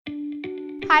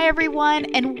Hi, everyone,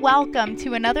 and welcome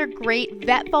to another great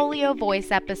Vetfolio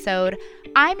Voice episode.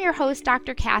 I'm your host,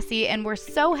 Dr. Cassie, and we're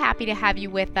so happy to have you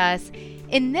with us.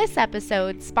 In this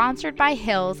episode, sponsored by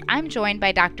Hills, I'm joined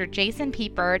by Dr. Jason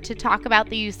Pieper to talk about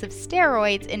the use of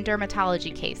steroids in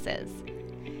dermatology cases.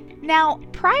 Now,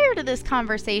 prior to this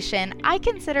conversation, I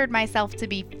considered myself to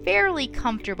be fairly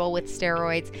comfortable with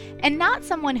steroids and not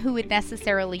someone who would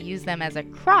necessarily use them as a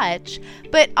crutch,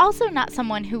 but also not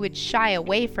someone who would shy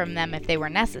away from them if they were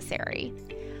necessary.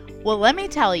 Well, let me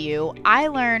tell you, I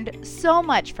learned so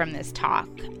much from this talk.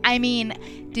 I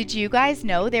mean, did you guys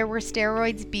know there were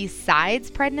steroids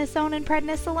besides prednisone and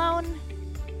prednisolone?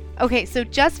 Okay, so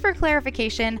just for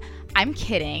clarification, I'm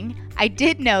kidding. I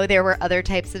did know there were other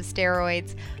types of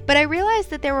steroids, but I realized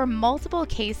that there were multiple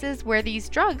cases where these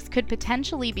drugs could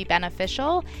potentially be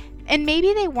beneficial, and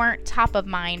maybe they weren't top of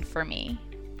mind for me.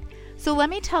 So let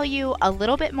me tell you a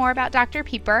little bit more about Dr.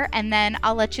 Pieper, and then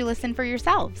I'll let you listen for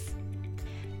yourselves.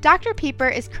 Dr. Pieper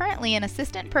is currently an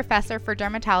assistant professor for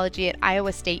dermatology at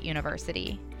Iowa State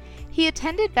University. He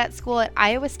attended vet school at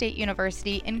Iowa State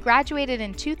University and graduated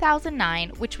in 2009,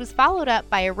 which was followed up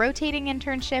by a rotating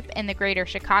internship in the greater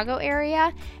Chicago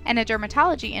area and a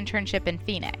dermatology internship in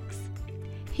Phoenix.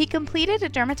 He completed a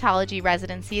dermatology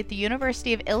residency at the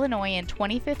University of Illinois in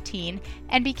 2015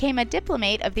 and became a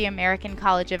diplomate of the American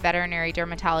College of Veterinary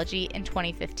Dermatology in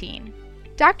 2015.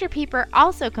 Dr. Pieper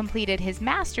also completed his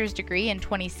master's degree in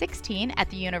 2016 at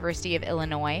the University of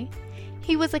Illinois.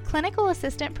 He was a clinical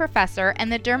assistant professor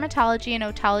and the dermatology and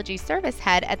otology service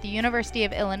head at the University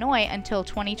of Illinois until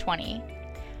 2020.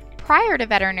 Prior to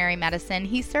veterinary medicine,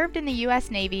 he served in the U.S.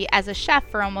 Navy as a chef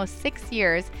for almost 6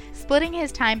 years, splitting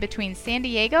his time between San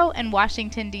Diego and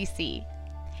Washington, D.C.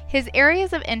 His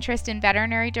areas of interest in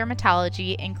veterinary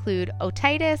dermatology include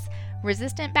otitis,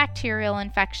 resistant bacterial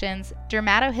infections,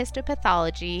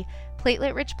 dermatohistopathology,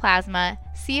 platelet-rich plasma,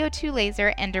 CO2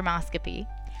 laser, and dermoscopy.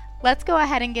 Let's go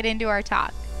ahead and get into our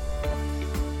talk.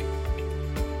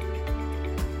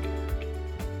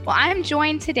 Well, I'm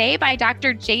joined today by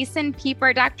Dr. Jason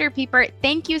Pieper. Dr. Pieper,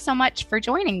 thank you so much for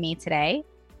joining me today.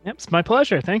 Yep, it's my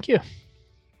pleasure. Thank you.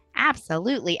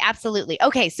 Absolutely.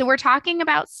 Okay, so we're talking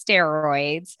about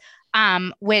steroids,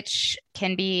 which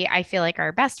can be, I feel like,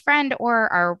 our best friend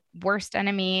or our worst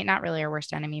enemy. Not really our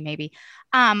worst enemy, maybe.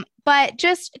 But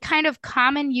just kind of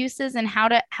common uses and how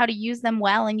to use them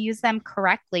well and use them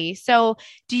correctly. So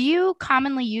do you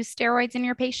commonly use steroids in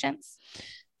your patients?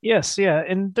 Yes, yeah.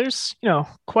 And there's,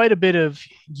 quite a bit of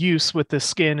use with the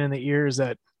skin and the ears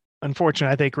that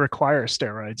unfortunately I think require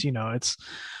steroids. It's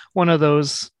one of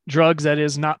those drugs that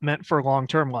is not meant for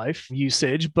long-term life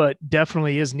usage, but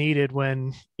definitely is needed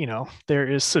when, there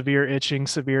is severe itching,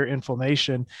 severe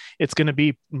inflammation. It's going to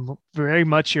be very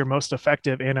much your most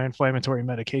effective anti-inflammatory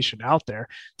medication out there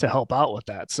to help out with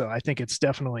that. So I think it's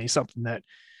definitely something that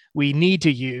we need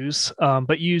to use,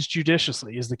 but use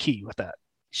judiciously is the key with that.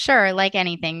 Sure, like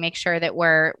anything, make sure that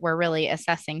we're really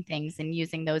assessing things and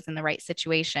using those in the right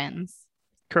situations.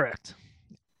 Correct.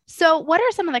 So what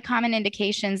are some of the common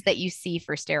indications that you see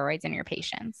for steroids in your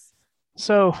patients?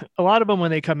 So a lot of them,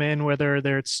 when they come in, whether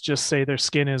it's just say their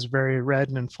skin is very red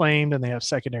and inflamed and they have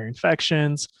secondary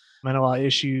infections and a lot of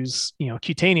issues,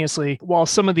 cutaneously, while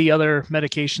some of the other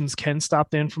medications can stop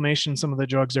the inflammation, some of the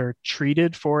drugs are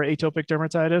treated for atopic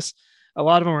dermatitis. A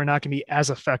lot of them are not going to be as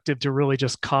effective to really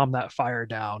just calm that fire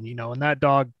down, and that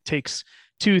dog takes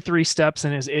 2-3 steps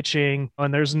and is itching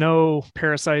and there's no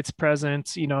parasites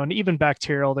present, and even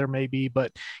bacterial there may be,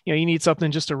 but you need something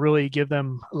just to really give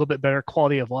them a little bit better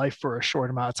quality of life for a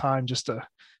short amount of time, just to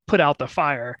put out the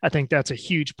fire. I think that's a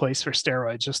huge place for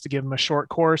steroids, just to give them a short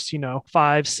course,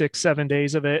 5, 6, 7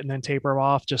 days of it, and then taper them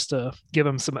off just to give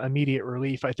them some immediate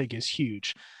relief, I think is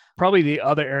huge. Probably the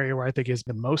other area where I think is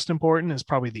the most important is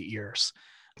probably the ears.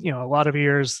 A lot of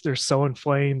ears, they're so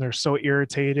inflamed, they're so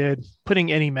irritated.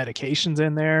 Putting any medications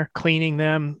in there, cleaning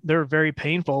them, they're very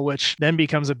painful, which then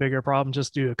becomes a bigger problem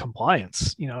just due to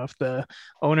compliance. If the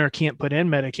owner can't put in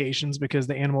medications because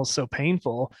the animal is so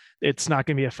painful, it's not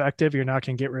going to be effective. You're not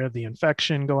going to get rid of the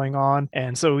infection going on.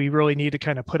 And so we really need to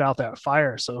kind of put out that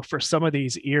fire. So for some of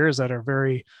these ears that are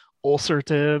very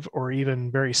ulcerative or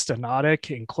even very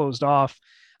stenotic and closed off,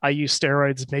 I use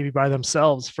steroids maybe by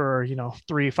themselves for,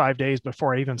 3 to 5 days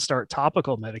before I even start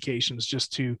topical medications,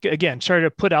 just to, again, try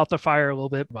to put out the fire a little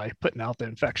bit by putting out the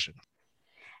infection.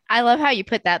 I love how you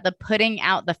put that, the putting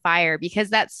out the fire,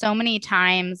 because that's so many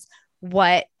times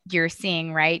what you're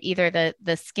seeing, right? Either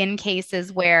the skin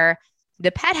cases where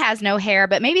the pet has no hair,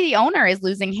 but maybe the owner is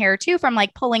losing hair too from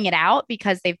like pulling it out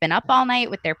because they've been up all night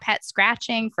with their pet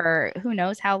scratching for who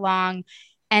knows how long.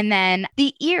 And then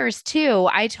the ears too.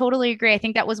 I totally agree. I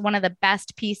think that was one of the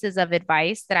best pieces of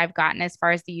advice that I've gotten as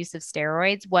far as the use of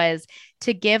steroids was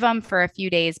to give them for a few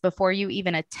days before you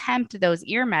even attempt those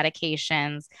ear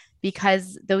medications,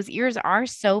 because those ears are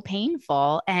so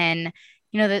painful. And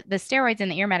the steroids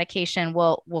and the ear medication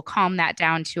will calm that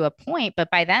down to a point, but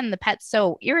by then the pet's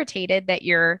so irritated that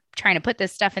you're trying to put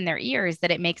this stuff in their ears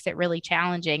that it makes it really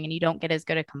challenging and you don't get as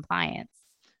good a compliance.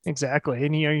 Exactly.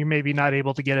 And you're maybe not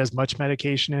able to get as much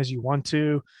medication as you want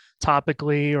to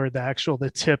topically, or the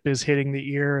tip is hitting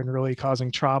the ear and really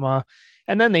causing trauma.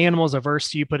 And then the animal's averse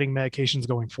to you putting medications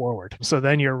going forward. So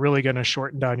then you're really going to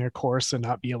shorten down your course and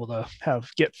not be able to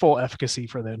get full efficacy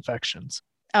for the infections.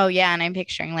 Oh, yeah. And I'm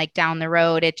picturing like down the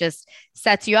road, it just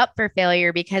sets you up for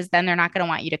failure, because then they're not going to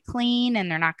want you to clean and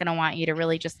they're not going to want you to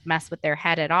really just mess with their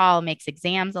head at all. It makes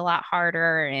exams a lot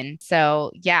harder. And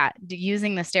so, yeah,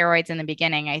 using the steroids in the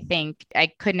beginning, I think I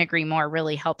couldn't agree more,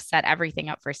 really helps set everything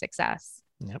up for success.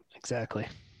 Yep, exactly.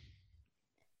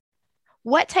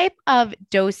 What type of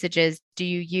dosages do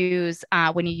you use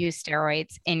when you use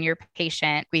steroids in your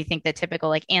patient? We think the typical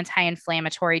like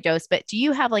anti-inflammatory dose, but do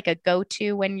you have like a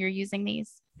go-to when you're using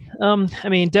these? I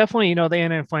mean, definitely, the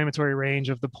anti-inflammatory range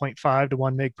of the 0.5 to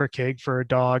 1 mg per kg for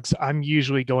dogs. I'm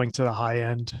usually going to the high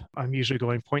end. I'm usually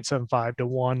going 0.75 to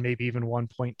 1, maybe even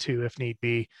 1.2 if need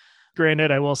be.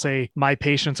 Granted, I will say my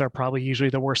patients are probably usually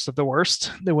the worst of the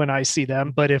worst when I see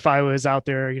them. But if I was out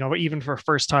there, even for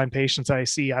first time patients I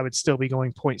see, I would still be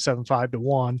going 0.75 to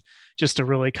 1 just to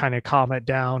really kind of calm it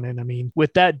down. And I mean,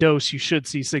 with that dose, you should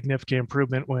see significant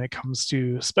improvement when it comes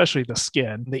to especially the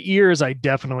skin. The ears, I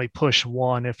definitely push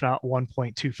 1, if not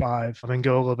 1.25, and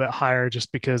go a little bit higher,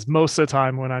 just because most of the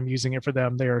time when I'm using it for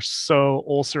them, they are so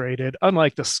ulcerated.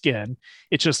 Unlike the skin,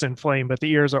 it's just inflamed, but the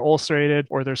ears are ulcerated,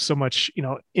 or there's so much,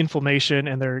 inflammation,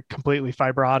 and they're completely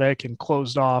fibrotic and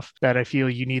closed off that I feel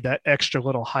you need that extra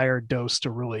little higher dose to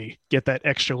really get that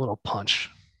extra little punch.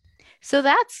 So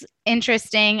that's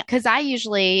interesting, because I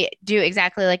usually do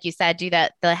exactly like you said, do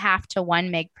that the half to 1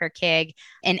 mg per kg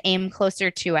and aim closer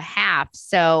to a half.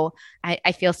 So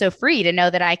I feel so free to know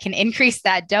that I can increase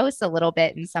that dose a little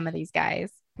bit in some of these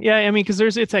guys. Yeah, I mean, because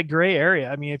it's that gray area.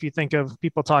 I mean, if you think of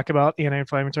people talk about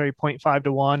anti-inflammatory 0.5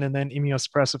 to 1 and then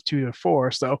immunosuppressive 2 to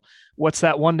 4. So what's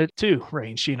that 1 to 2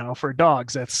 range, for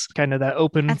dogs? That's kind of that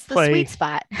open That's play. the sweet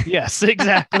spot. Yes,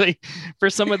 exactly. For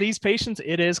some of these patients,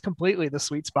 it is completely the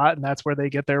sweet spot, and that's where they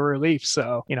get their relief.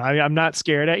 So, I'm not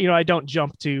scared. I don't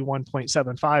jump to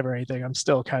 1.75 or anything. I'm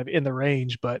still kind of in the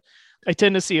range, but I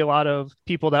tend to see a lot of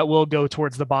people that will go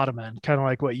towards the bottom end, kind of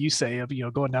like what you say of,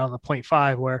 going down to the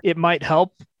 0.5, where it might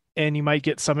help and you might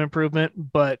get some improvement.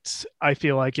 But I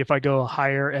feel like if I go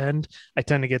higher end, I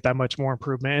tend to get that much more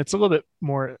improvement. It's a little bit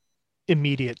more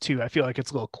immediate too. I feel like it's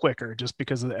a little quicker just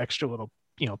because of the extra little,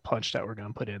 punch that we're going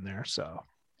to put in there. So,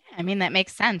 I mean, that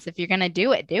makes sense. If you're going to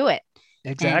do it, do it.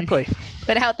 Exactly.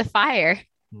 Put out the fire.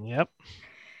 Yep.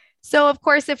 So, of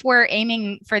course, if we're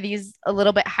aiming for these a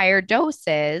little bit higher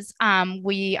doses,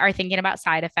 we are thinking about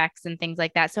side effects and things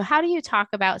like that. So, how do you talk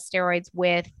about steroids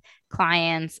with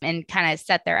clients and kind of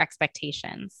set their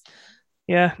expectations?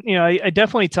 Yeah, I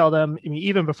definitely tell them, I mean,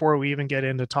 even before we even get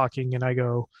into talking and I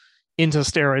go into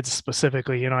steroids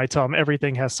specifically, I tell them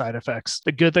everything has side effects.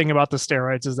 The good thing about the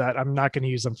steroids is that I'm not going to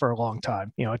use them for a long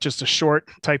time. It's just a short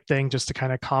type thing just to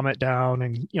kind of calm it down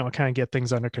and, kind of get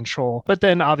things under control. But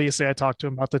then obviously I talk to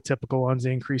them about the typical ones,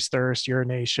 the increased thirst,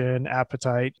 urination,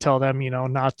 appetite, tell them,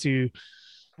 not to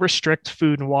restrict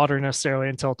food and water necessarily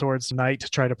until towards night to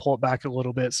try to pull it back a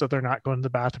little bit so they're not going to the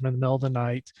bathroom in the middle of the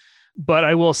night. But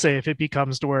I will say if it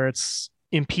becomes to where it's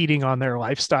impeding on their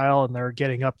lifestyle and they're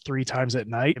getting up 3 times at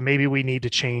night, maybe we need to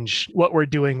change what we're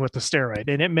doing with the steroid.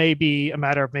 And it may be a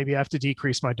matter of maybe I have to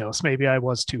decrease my dose. Maybe I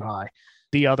was too high.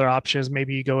 The other option is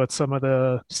maybe you go with some of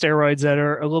the steroids that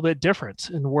are a little bit different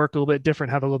and work a little bit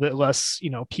different, have a little bit less,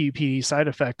 PUP side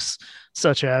effects,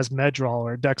 such as Medrol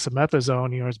or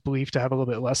dexamethasone, is believed to have a little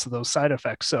bit less of those side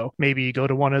effects. So maybe you go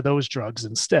to one of those drugs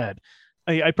instead.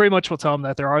 I pretty much will tell them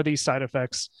that there are these side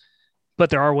effects, but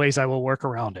there are ways I will work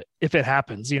around it if it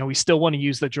happens. We still want to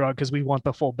use the drug because we want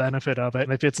the full benefit of it.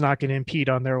 And if it's not going to impede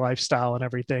on their lifestyle and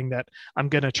everything, that I'm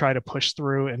going to try to push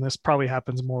through. And this probably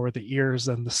happens more with the ears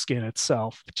than the skin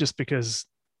itself, just because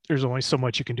there's only so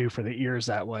much you can do for the ears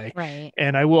that way. Right.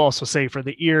 And I will also say for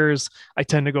the ears, I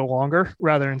tend to go longer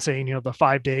rather than saying, the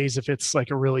 5 days, if it's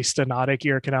like a really stenotic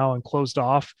ear canal and closed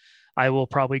off, I will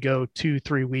probably go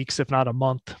 2-3 weeks, if not a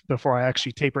month, before I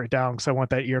actually taper it down because I want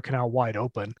that ear canal wide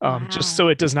open, just so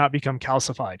it does not become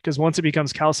calcified. Because once it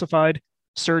becomes calcified,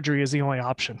 surgery is the only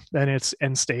option. Then it's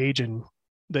end stage and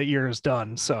the ear is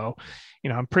done. So,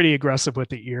 I'm pretty aggressive with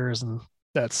the ears, and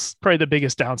That's probably the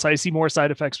biggest downside. I see more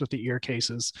side effects with the ear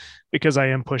cases because I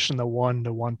am pushing the 1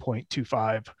 to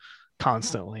 1.25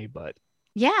 constantly. But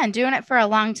Yeah, and doing it for a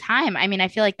long time. I mean, I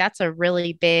feel like that's a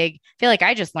really big, I feel like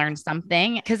I just learned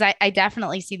something because I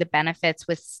definitely see the benefits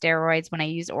with steroids when I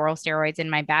use oral steroids in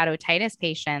my bad otitis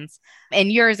patients.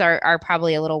 And yours are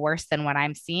probably a little worse than what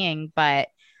I'm seeing, but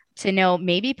to know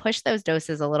maybe push those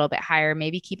doses a little bit higher,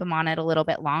 maybe keep them on it a little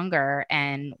bit longer,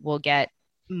 and we'll get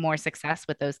more success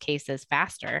with those cases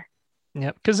faster.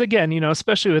 yeah, because again,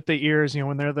 especially with the ears,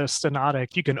 when they're the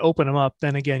stenotic, you can open them up.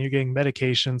 Then again, you're getting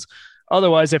medications.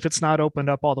 Otherwise, if it's not opened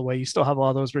up all the way, you still have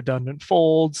all those redundant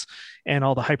folds and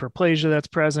all the hyperplasia that's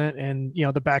present. And,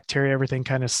 the bacteria, everything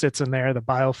kind of sits in there. The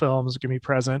biofilms can be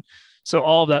present. So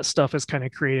all of that stuff is kind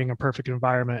of creating a perfect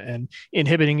environment and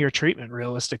inhibiting your treatment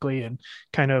realistically and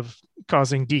kind of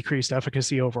causing decreased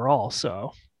efficacy overall.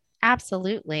 So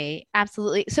Absolutely.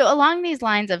 Absolutely. So, along these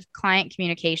lines of client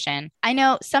communication, I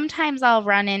know sometimes I'll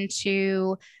run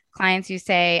into clients who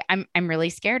say, I'm really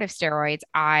scared of steroids.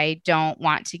 I don't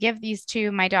want to give these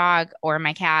to my dog or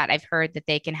my cat. I've heard that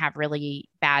they can have really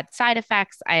bad side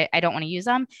effects. I don't want to use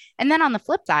them. And then on the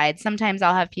flip side, sometimes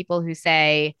I'll have people who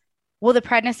say, well, the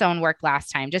prednisone worked last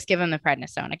time. Just give them the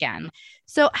prednisone again.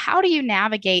 So, how do you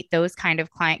navigate those kind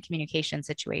of client communication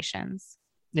situations?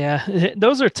 yeah,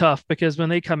 those are tough because when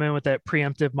they come in with that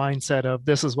preemptive mindset of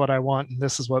this is what I want and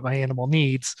this is what my animal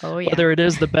needs, Oh, yeah. whether it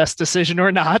is the best decision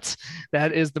or not,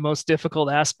 that is the most difficult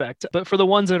aspect. But for the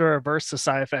ones that are averse to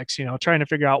side effects, trying to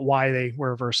figure out why they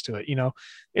were averse to it,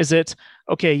 is it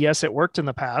okay? Yes, it worked in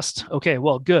the past. Okay,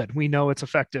 well, good. We know it's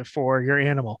effective for your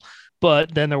animal.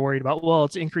 But then they're worried about, well,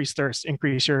 it's increased thirst,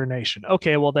 increased urination.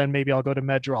 Okay, well, then maybe I'll go to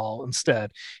Medrol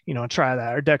instead, try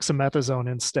that or dexamethasone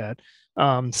instead.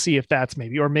 See if that's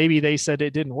maybe, or maybe they said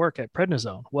it didn't work at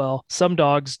prednisone. Well, some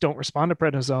dogs don't respond to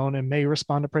prednisone and may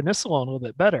respond to prednisolone a little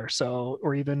bit better. So,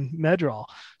 or even Medrol.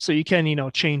 So you can,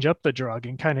 change up the drug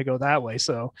and kind of go that way.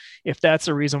 So if that's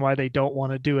the reason why they don't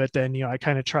want to do it, then, I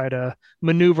kind of try to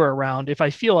maneuver around if I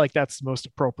feel like that's the most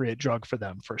appropriate drug for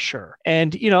them for sure.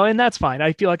 And that's fine.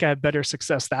 I feel like I have better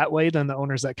success that way than the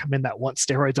owners that come in that want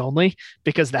steroids only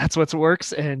because that's what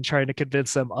works and trying to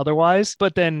convince them otherwise.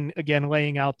 But then again,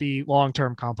 laying out the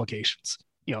long-term complications.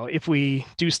 If we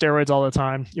do steroids all the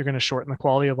time, you're going to shorten the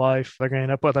quality of life. They're going to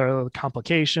end up with other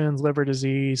complications, liver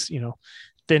disease,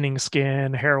 thinning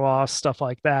skin, hair loss, stuff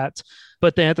like that.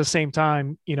 But then at the same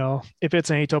time, if it's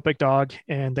an atopic dog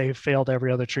and they've failed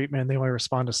every other treatment and they only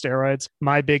respond to steroids,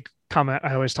 my big comment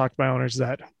I always talk to my owners is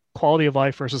that quality of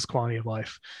life versus quantity of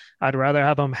life. I'd rather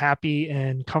have them happy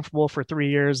and comfortable for 3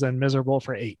 years than miserable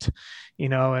for 8,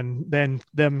 and then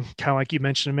them kind of like you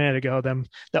mentioned a minute ago,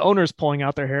 the owners pulling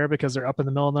out their hair because they're up in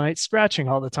the middle of the night, scratching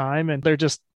all the time. And they're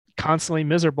just constantly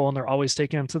miserable and they're always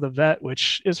taking them to the vet,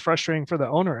 which is frustrating for the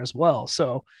owner as well.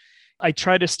 So I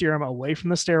try to steer them away from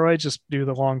the steroids, just do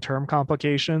the long-term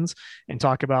complications and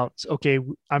talk about, okay,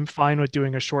 I'm fine with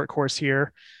doing a short course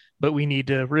here, but we need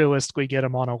to realistically get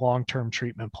them on a long-term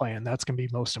treatment plan. That's going to be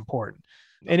most important.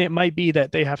 And it might be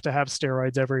that they have to have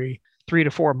steroids every 3 to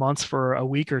 4 months for a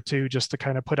week or two just to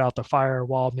kind of put out the fire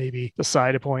while maybe the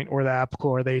Cytopoint or the Apoquel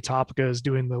or the Atopica is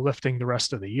doing the lifting the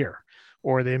rest of the year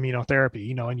or the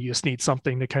immunotherapy, and you just need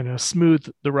something to kind of smooth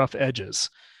the rough edges.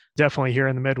 Definitely here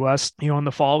in the Midwest, in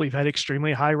the fall, we've had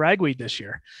extremely high ragweed this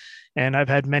year. And I've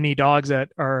had many dogs that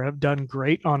have done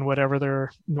great on whatever their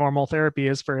normal therapy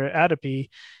is for atopy.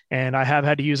 And I have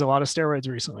had to use a lot of steroids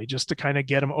recently just to kind of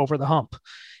get them over the hump.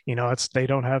 They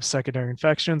don't have secondary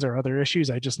infections or other issues.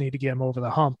 I just need to get them over the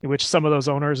hump, which some of those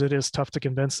owners, it is tough to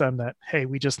convince them that, hey,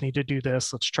 we just need to do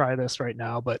this. Let's try this right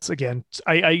now. But again,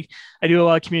 I do a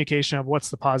lot of communication of what's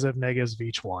the positive negatives of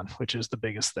each one, which is the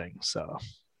biggest thing. So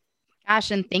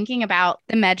Gosh, and thinking about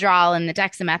the Medrol and the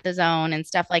dexamethasone and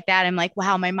stuff like that, I'm like,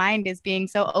 wow, my mind is being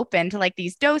so open to like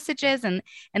these dosages and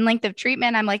length of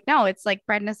treatment. I'm like, no, it's like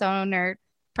prednisone or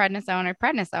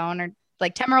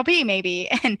like Temerol B maybe.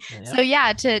 And yeah. So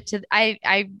yeah,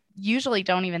 I usually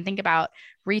don't even think about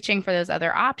reaching for those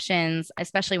other options,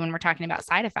 especially when we're talking about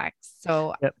side effects.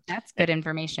 So yep. That's good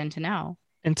information to know.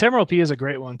 And Temerol P is a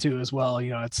great one too, as well.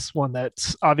 It's one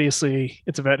that's obviously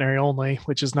it's a veterinary only,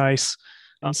 which is nice.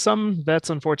 Some vets,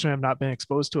 unfortunately, have not been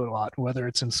exposed to it a lot, whether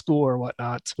it's in school or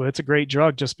whatnot. But it's a great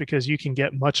drug just because you can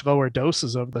get much lower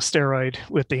doses of the steroid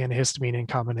with the antihistamine in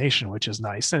combination, which is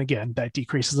nice. And again, that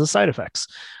decreases the side effects.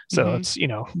 So it's,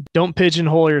 don't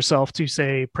pigeonhole yourself to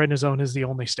say prednisone is the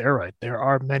only steroid. There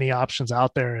are many options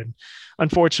out there. And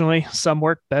unfortunately, some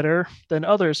work better than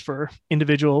others for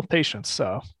individual patients.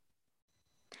 So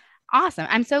awesome.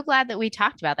 I'm so glad that we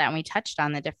talked about that and we touched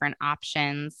on the different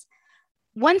options.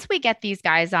 Once we get these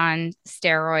guys on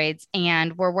steroids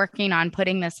and we're working on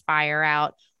putting this fire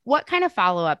out, what kind of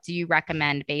follow up do you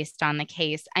recommend based on the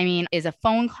case? I mean, is a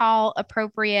phone call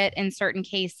appropriate in certain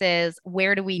cases?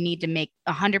 Where do we need to make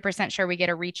 100% sure we get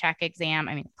a recheck exam?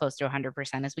 I mean, close to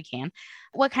 100% as we can.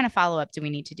 What kind of follow up do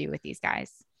we need to do with these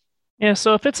guys? Yeah,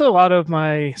 so if it's a lot of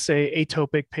my, say,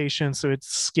 atopic patients, so it's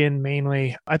skin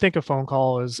mainly, I think a phone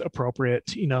call is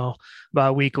appropriate, about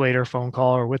a week later, phone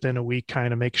call or within a week,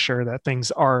 kind of make sure that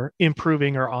things are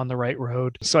improving or on the right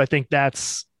road. So I think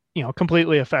that's,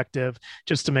 completely effective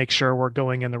just to make sure we're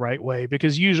going in the right way,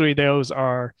 because usually those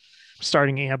are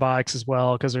starting antibiotics as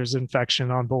well because there's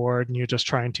infection on board and you're just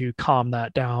trying to calm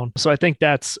that down. So I think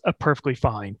that's a perfectly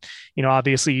fine.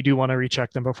 Obviously you do want to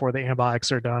recheck them before the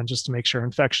antibiotics are done just to make sure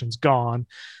infection's gone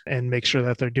and make sure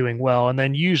that they're doing well. And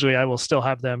then usually I will still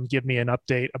have them give me an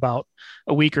update about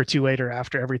a week or two later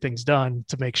after everything's done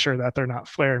to make sure that they're not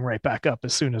flaring right back up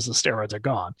as soon as the steroids are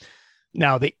gone.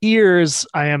 Now the ears,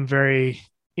 I am very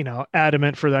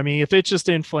adamant for them. I mean, if it's just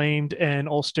inflamed and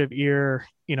ulcerative ear,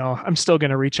 I'm still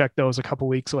going to recheck those a couple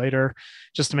weeks later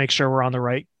just to make sure we're on the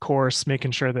right course,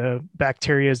 making sure the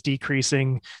bacteria is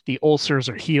decreasing, the ulcers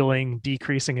are healing,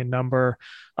 decreasing in number,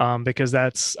 because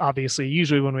that's obviously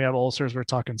usually when we have ulcers, we're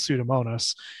talking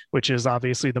Pseudomonas, which is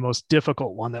obviously the most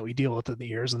difficult one that we deal with in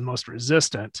the ears and most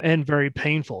resistant and very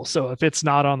painful. So if it's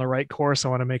not on the right course, I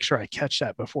want to make sure I catch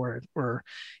that before we're,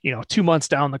 2 months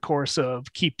down the course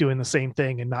of keep doing the same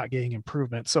thing and not getting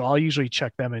improvement. So I'll usually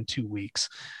check them in 2 weeks.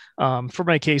 For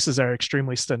my cases that are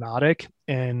extremely stenotic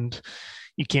and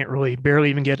you can't really barely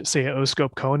even get, say, an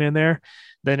O-scope cone in there,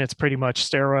 then it's pretty much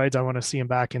steroids. I want to see them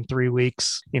back in 3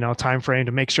 weeks, time frame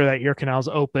to make sure that ear canal is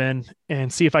open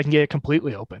and see if I can get it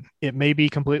completely open. It may be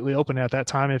completely open at that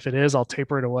time. If it is, I'll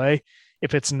taper it away.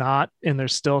 If it's not, and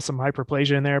there's still some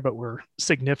hyperplasia in there, but we're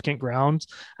significant grounds,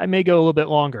 I may go a little bit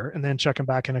longer and then check them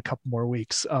back in a couple more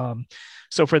weeks.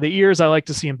 So for the ears, I like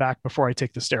to see them back before I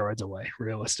take the steroids away,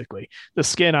 realistically. The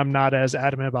skin, I'm not as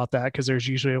adamant about that because there's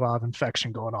usually a lot of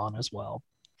infection going on as well.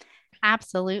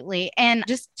 Absolutely. And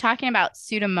just talking about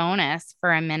Pseudomonas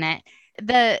for a minute,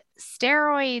 the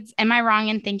steroids, am I wrong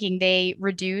in thinking they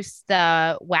reduce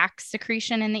the wax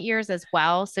secretion in the ears as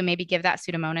well? So maybe give that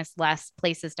Pseudomonas less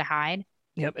places to hide?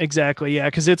 Yep, exactly. Yeah,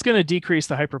 because it's going to decrease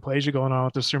the hyperplasia going on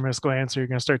with the pseudomonas gland. So you're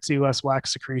going to start to see less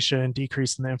wax secretion,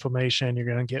 decrease in the inflammation. You're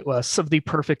going to get less of the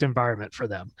perfect environment for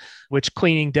them, which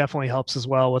cleaning definitely helps as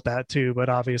well with that too. But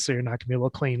obviously, you're not going to be able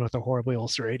to clean with a horribly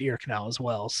ulcerated ear canal as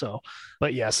well. So,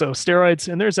 but yeah, so steroids,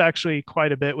 and there's actually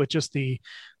quite a bit with just the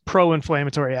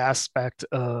pro-inflammatory aspect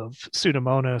of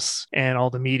Pseudomonas and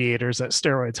all the mediators that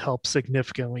steroids help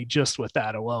significantly just with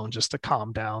that alone, just to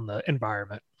calm down the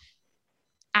environment.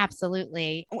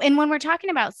 Absolutely. And when we're talking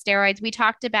about steroids, we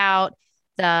talked about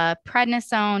the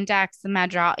prednisone,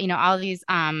 dexamethasone, all these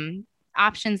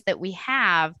options that we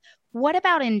have. What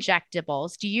about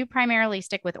injectables? Do you primarily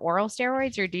stick with oral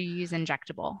steroids or do you use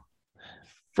injectable?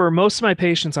 For most of my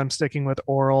patients, I'm sticking with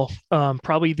oral.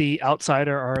 Probably the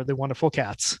outsider are the wonderful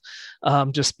cats,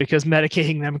 just because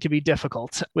medicating them can be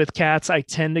difficult. With cats, I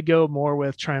tend to go more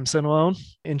with triamcinolone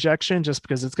injection just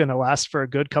because it's going to last for a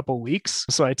good couple of weeks.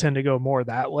 So I tend to go more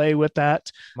that way with that.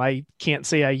 I can't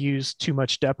say I use too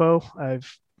much Depo.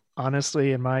 I've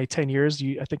honestly, in my 10 years,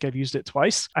 I think I've used it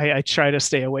twice. I try to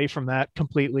stay away from that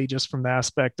completely just from the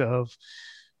aspect of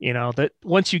that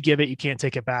once you give it, you can't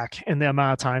take it back. And the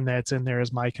amount of time that's in there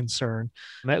is my concern.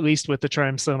 At least with the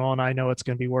triamcinolone, I know it's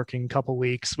going to be working a couple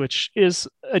weeks, which is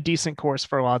a decent course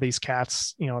for a lot of these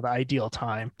cats, the ideal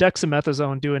time.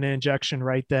 Dexamethasone, doing an injection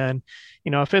right then.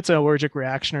 If it's an allergic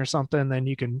reaction or something, then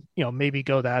you can, maybe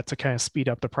go that to kind of speed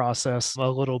up the process a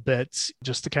little bit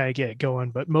just to kind of get it going.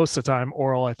 But most of the time,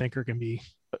 oral, I think, are going to be,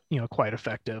 quite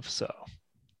effective. So.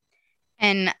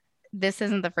 And this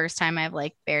isn't the first time I've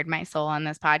bared my soul on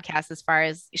this podcast as far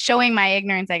as showing my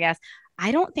ignorance, I guess.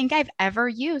 I don't think I've ever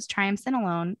used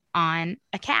triamcinolone on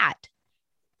a cat.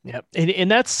 Yep.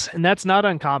 And that's not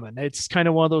uncommon. It's kind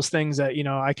of one of those things that,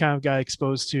 I kind of got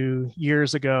exposed to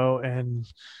years ago and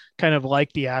kind of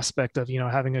like the aspect of,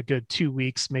 having a good 2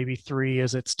 weeks, maybe 3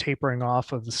 as it's tapering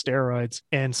off of the steroids.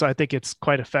 And so I think it's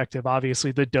quite effective.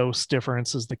 Obviously, the dose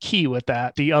difference is the key with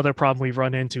that. The other problem we've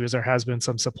run into is there has been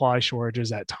some supply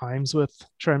shortages at times with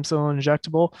triamcinolone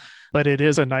injectable, but it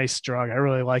is a nice drug. I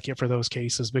really like it for those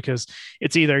cases because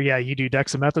it's either, you do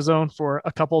dexamethasone for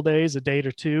a couple of days, a day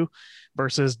or two,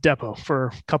 versus Depo for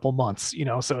a couple months,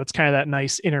 so it's kind of that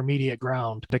nice intermediate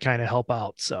ground to kind of help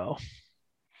out. So.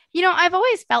 I've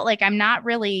always felt like I'm not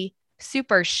really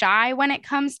super shy when it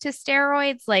comes to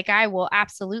steroids. I will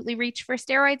absolutely reach for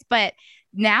steroids, but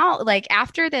now, like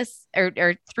after this or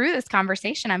through this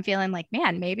conversation, I'm feeling like,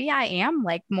 man, maybe I am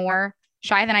like more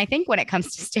shy than I think when it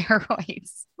comes to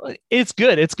steroids. It's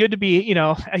good. It's good to be,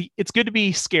 it's good to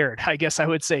be scared, I guess I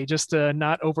would say, just to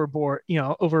not overboard,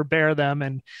 overbear them.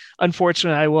 And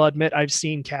unfortunately, I will admit I've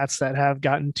seen cats that have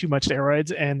gotten too much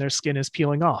steroids and their skin is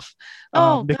peeling off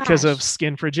Oh because of gosh.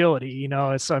 skin fragility.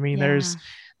 I mean, Yeah.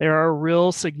 there are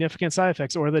real significant side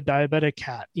effects, or the diabetic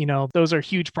cat. Those are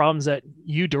huge problems that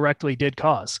you directly did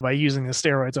cause by using the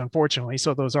steroids, unfortunately.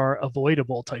 So those are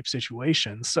avoidable type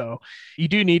situations. So you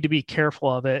do need to be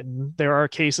careful of it. And there are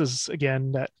cases,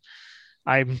 again, that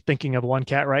I'm thinking of one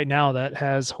cat right now that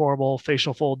has horrible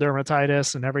facial fold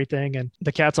dermatitis and everything, and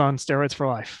the cat's on steroids for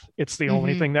life. It's the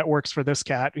only Hmm. thing that works for this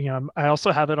cat. I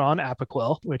also have it on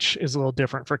Apoquel, which is a little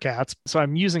different for cats. So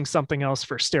I'm using something else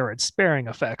for steroid sparing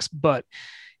effects, but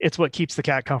it's what keeps the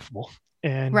cat comfortable.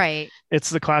 And Right. it's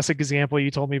the classic example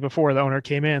you told me before. The owner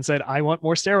came in and said, I want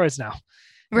more steroids now.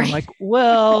 And I'm Right. like,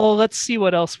 well, let's see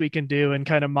what else we can do and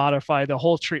kind of modify the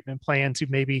whole treatment plan to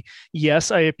maybe,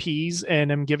 yes, I appease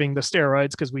and am giving the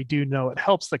steroids because we do know it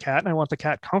helps the cat and I want the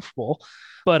cat comfortable.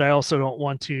 But I also don't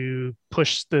want to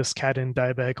push this cat in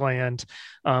diabetic land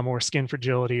or skin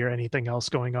fragility or anything else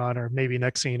going on. Or maybe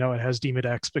next thing you know, it has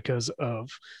Demodex because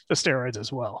of the steroids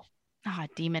as well. Ah,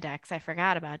 Demodex. I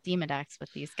forgot about Demodex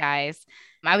with these guys.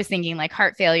 I was thinking like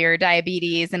heart failure,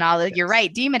 diabetes, and all that. You're Yes.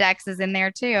 right. Demodex is in there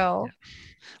too. Yeah.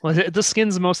 Well, the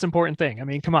skin's the most important thing. I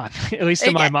mean, come on, at least in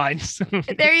Eh, my mind.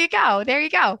 There you go. There you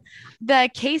go.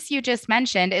 The case you just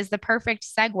mentioned is the perfect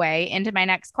segue into my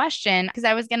next question because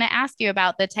I was going to ask you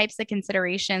about the types of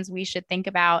considerations we should think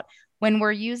about when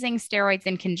we're using steroids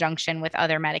in conjunction with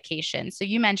other medications. So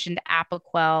you mentioned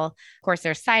Apoquel. Of course,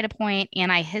 there's Cytopoint,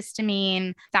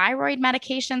 antihistamine, thyroid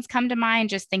medications come to mind,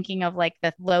 just thinking of like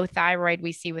the low thyroid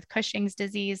we see with Cushing's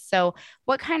disease. So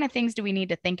what kind of things do we need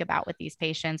to think about with these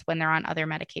patients when they're on other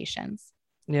medications?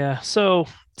 Yeah. So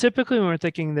typically when we're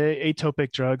thinking the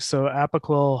atopic drugs, so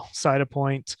Apoquel,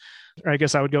 Cytopoint, or I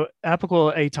guess I would go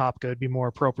Apoquel, Atopica would be more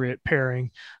appropriate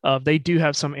pairing. They do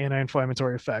have some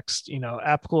anti-inflammatory effects.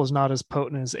 Apoquel is not as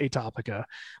potent as Atopica,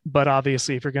 but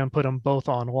obviously if you're going to put them both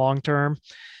on long term,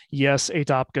 yes,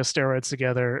 Atopica steroids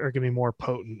together are going to be more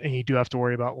potent, and you do have to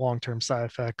worry about long-term side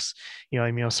effects,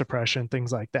 immunosuppression,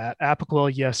 things like that.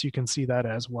 Apoquel, yes, you can see that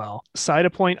as well.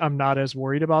 Cytopoint, I'm not as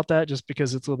worried about that just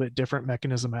because it's a little bit different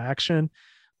mechanism of action.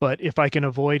 But if I can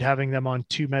avoid having them on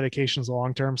two medications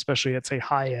long term, especially at say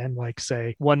high end, like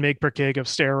say 1 mg per kg of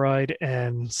steroid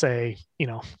and say,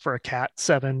 for a cat,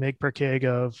 7 mg per kg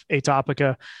of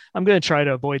Atopica, I'm going to try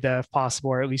to avoid that if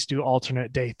possible, or at least do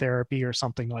alternate day therapy or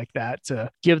something like that to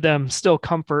give them still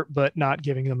comfort, but not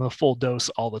giving them a full dose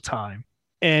all the time.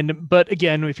 But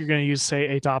again, if you're going to use,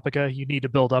 say, Atopica, you need to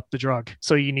build up the drug.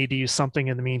 So you need to use something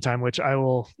in the meantime, which I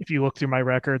will, if you look through my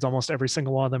records, almost every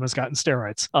single one of them has gotten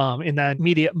steroids in that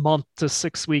immediate month to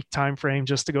 6 week time frame,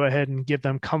 just to go ahead and give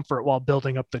them comfort while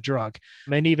building up the drug.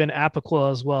 And even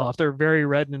Apoquel as well. If they're very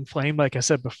red and inflamed, like I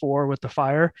said before with the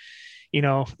fire,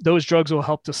 those drugs will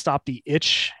help to stop the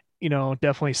itch.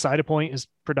 Definitely Cytopoint is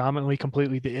predominantly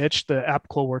completely the itch. The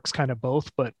Apoquel works kind of both,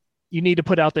 but you need to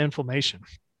put out the inflammation.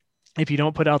 If you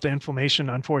don't put out the inflammation,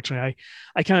 unfortunately,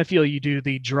 I kind of feel you do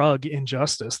the drug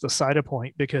injustice, the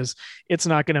Cytopoint, because it's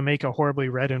not going to make a horribly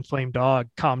red inflamed dog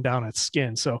calm down its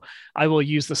skin. So I will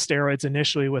use the steroids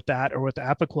initially with that or with the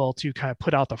Apoquel to kind of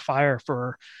put out the fire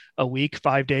for a week,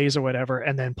 5 days or whatever,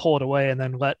 and then pull it away and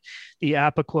then let the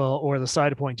Apoquel or the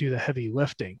Cytopoint do the heavy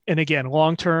lifting. And again,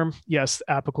 long term, yes,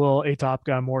 Apoquel,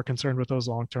 Atopica, I'm more concerned with those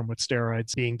long term with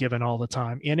steroids being given all the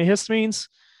time. Antihistamines,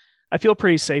 I feel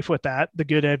pretty safe with that. The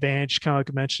good advantage, kind of like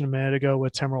I mentioned a minute ago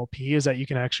with Temerol P, is that you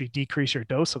can actually decrease your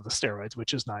dose of the steroids,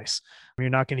 which is nice. You're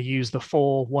not going to use the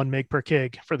full 1 mg per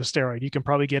kg for the steroid. You can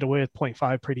probably get away with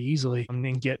 0.5 pretty easily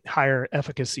and get higher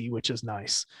efficacy, which is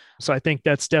nice. So I think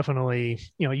that's definitely,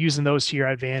 using those to your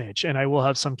advantage. And I will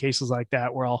have some cases like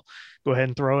that where I'll go ahead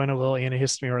and throw in a little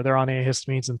antihistamine, or they're on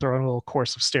antihistamines and throw in a little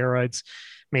course of steroids,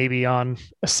 maybe on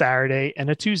a Saturday and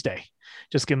a Tuesday.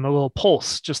 Just give them a little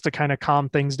pulse just to kind of calm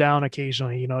things down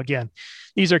occasionally. Again,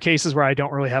 these are cases where I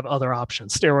don't really have other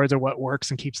options. Steroids are what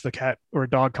works and keeps the cat or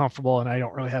dog comfortable, and I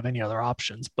don't really have any other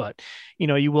options. But,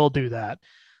 you will do that.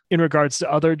 In regards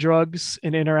to other drugs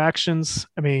and interactions,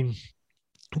 I mean,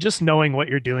 just knowing what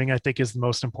you're doing, I think, is the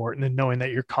most important, and knowing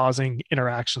that you're causing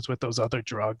interactions with those other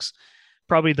drugs.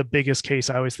 Probably the biggest case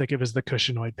I always think of is the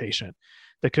cushingoid patient.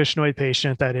 The cushingoid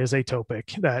patient that is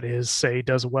atopic, that is, say,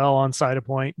 does well on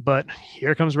Cytopoint, but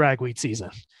here comes ragweed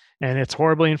season and it's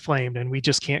horribly inflamed and we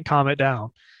just can't calm it down.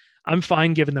 I'm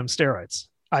fine giving them steroids.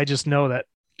 I just know that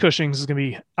Cushing's is going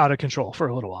to be out of control for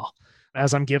a little while.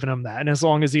 as I'm giving them that. And as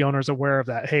long as the owner's aware of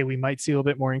that, hey, we might see a little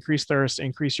bit more increased thirst,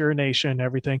 increased urination,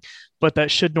 everything, but that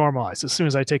should normalize. As soon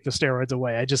as I take the steroids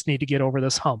away, I just need to get over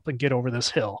this hump and get over this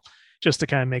hill just to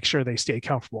kind of make sure they stay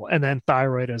comfortable. And then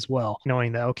thyroid as well,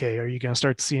 knowing that, okay, are you going to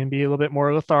start to see them be a little bit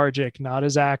more lethargic, not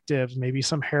as active, maybe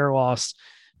some hair loss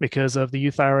because of the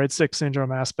euthyroid 6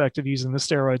 syndrome aspect of using the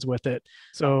steroids with it.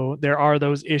 So there are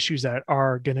those issues that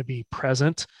are going to be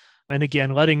present. And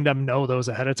again, letting them know those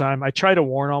ahead of time. I try to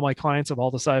warn all my clients of all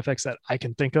the side effects that I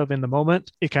can think of in the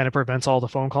moment. It kind of prevents all the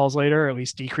phone calls later, or at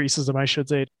least decreases them, I should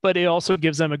say. But it also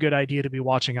gives them a good idea to be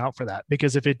watching out for that,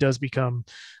 because if it does become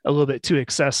a little bit too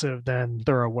excessive, then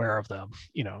they're aware of them,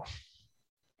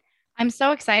 I'm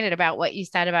so excited about what you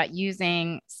said about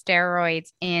using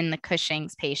steroids in the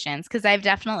Cushing's patients, because I've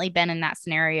definitely been in that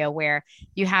scenario where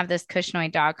you have this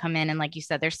Cushingoid dog come in and, like you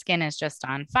said, their skin is just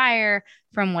on fire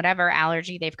from whatever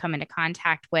allergy they've come into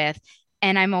contact with.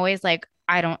 And I'm always like,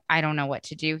 I don't know what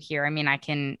to do here. I mean, I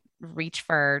can reach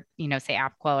for, say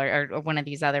Apoquel or one of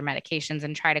these other medications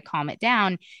and try to calm it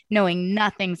down, knowing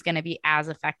nothing's going to be as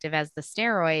effective as the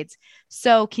steroids.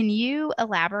 So can you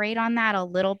elaborate on that a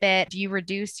little bit? Do you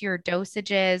reduce your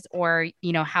dosages, or,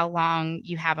 how long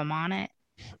you have them on it?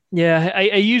 Yeah,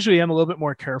 I usually am a little bit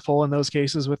more careful in those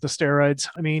cases with the steroids.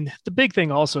 I mean, the big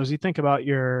thing also is you think about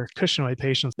your Cushingoid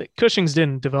patients, that Cushing's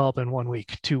didn't develop in 1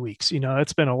 week, 2 weeks.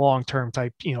 It's been a long-term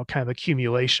type, kind of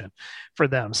accumulation for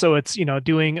them. So it's,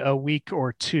 doing a week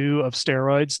or two of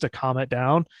steroids to calm it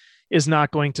down is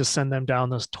not going to send them down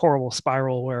this horrible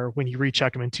spiral where when you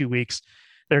recheck them in 2 weeks,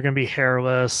 they're going to be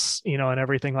hairless, and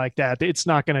everything like that. It's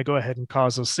not going to go ahead and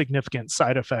cause those significant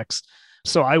side effects.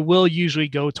 So I will usually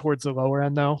go towards the lower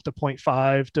end, though, the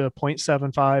 0.5 to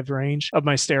 0.75 range of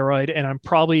my steroid. And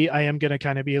I am going to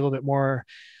kind of be a little bit more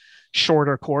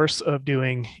shorter course of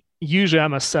doing. Usually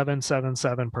I'm a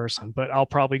 7-7-7 person, but I'll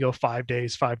probably go 5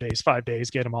 days, 5 days, 5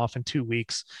 days, get them off in 2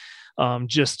 weeks,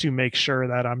 just to make sure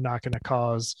that I'm not going to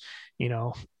cause,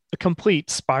 a complete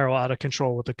spiral out of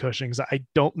control with the Cushing's. I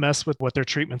don't mess with what their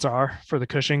treatments are for the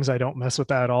Cushing's. I don't mess with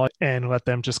that at all, and let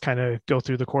them just kind of go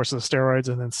through the course of the steroids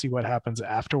and then see what happens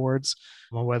afterwards,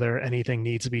 whether anything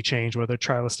needs to be changed, whether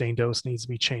trilostane dose needs to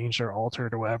be changed or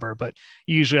altered or whatever. But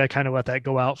usually I kind of let that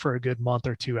go out for a good month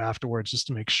or two afterwards, just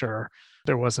to make sure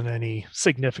there wasn't any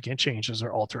significant changes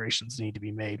or alterations need to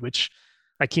be made, which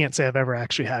I can't say I've ever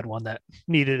actually had one that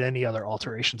needed any other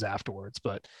alterations afterwards.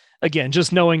 But again,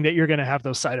 just knowing that you're going to have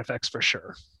those side effects for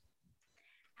sure.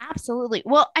 Absolutely.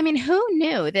 Well, I mean, who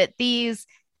knew that these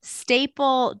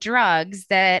staple drugs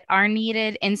that are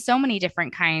needed in so many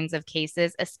different kinds of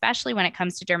cases, especially when it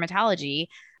comes to dermatology,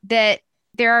 that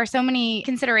there are so many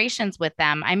considerations with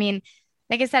them? I mean,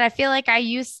 like I said, I feel like I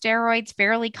use steroids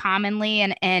fairly commonly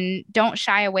and don't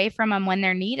shy away from them when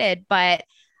they're needed, but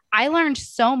I learned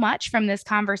so much from this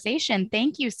conversation.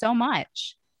 Thank you so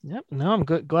much. Yep. No, I'm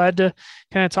glad to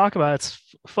kind of talk about it. It's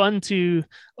fun to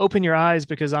open your eyes,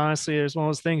 because honestly, there's one of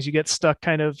those things you get stuck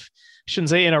kind of, shouldn't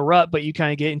say in a rut, but you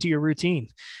kind of get into your routine.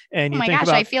 And you think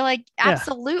about, I feel like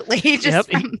absolutely. Yeah.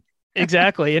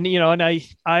 Exactly. And, and I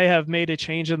have made a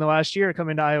change in the last year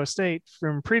coming to Iowa State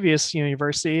from previous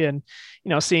university, and,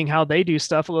 seeing how they do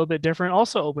stuff a little bit different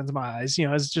also opens my eyes.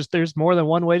 It's just, there's more than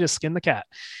one way to skin the cat.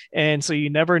 And so you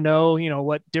never know,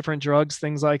 what different drugs,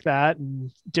 things like that,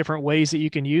 and different ways that you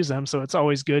can use them. So it's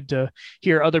always good to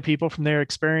hear other people from their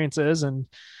experiences and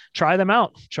try them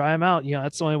out.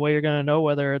 That's the only way you're going to know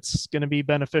whether it's going to be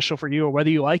beneficial for you or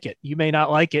whether you like it. You may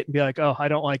not like it and be like, oh, I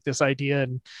don't like this idea.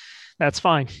 And that's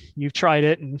fine. You've tried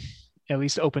it, and at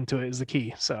least open to it is the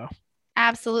key. So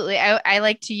absolutely. I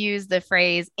like to use the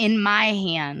phrase, in my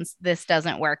hands, this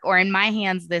doesn't work, or in my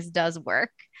hands, this does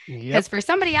work. Because for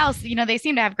somebody else, they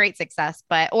seem to have great success,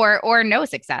 but, or no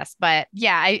success. But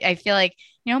yeah, I feel like,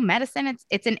 medicine,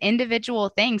 it's an individual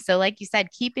thing. So like you said,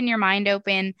 keeping your mind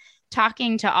open,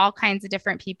 talking to all kinds of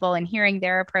different people and hearing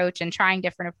their approach and trying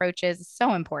different approaches is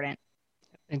so important.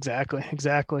 Exactly.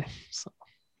 So.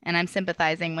 And I'm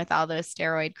sympathizing with all those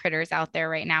steroid critters out there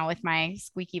right now with my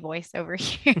squeaky voice over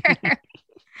here.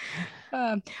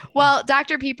 Well,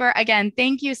 Dr. Pieper, again,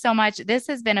 thank you so much. This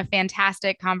has been a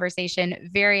fantastic conversation,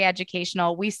 very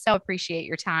educational. We so appreciate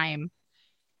your time.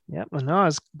 Yeah, well, no, I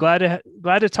was glad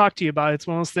to talk to you about it. It's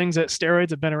one of those things that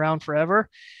steroids have been around forever.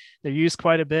 They're used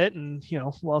quite a bit. And,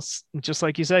 well, just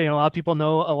like you say, a lot of people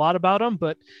know a lot about them,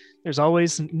 but there's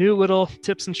always new little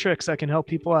tips and tricks that can help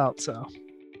people out. So.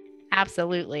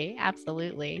 Absolutely.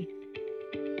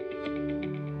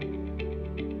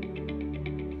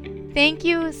 Thank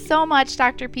you so much,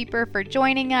 Dr. Pieper, for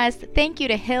joining us. Thank you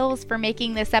to Hills for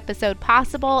making this episode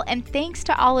possible, and thanks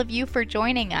to all of you for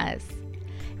joining us.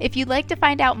 If you'd like to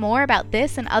find out more about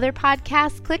this and other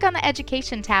podcasts, click on the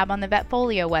Education tab on the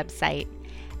Vetfolio website.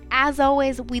 As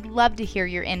always, we'd love to hear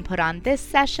your input on this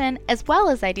session, as well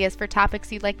as ideas for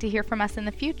topics you'd like to hear from us in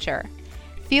the future.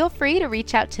 Feel free to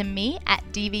reach out to me at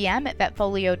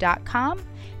dvm@vetfolio.com.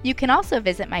 You can also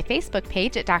visit my Facebook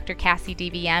page at Dr. Cassie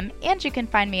DVM, and you can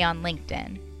find me on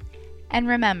LinkedIn. And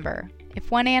remember,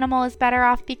 if one animal is better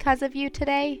off because of you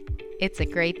today, it's a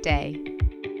great day.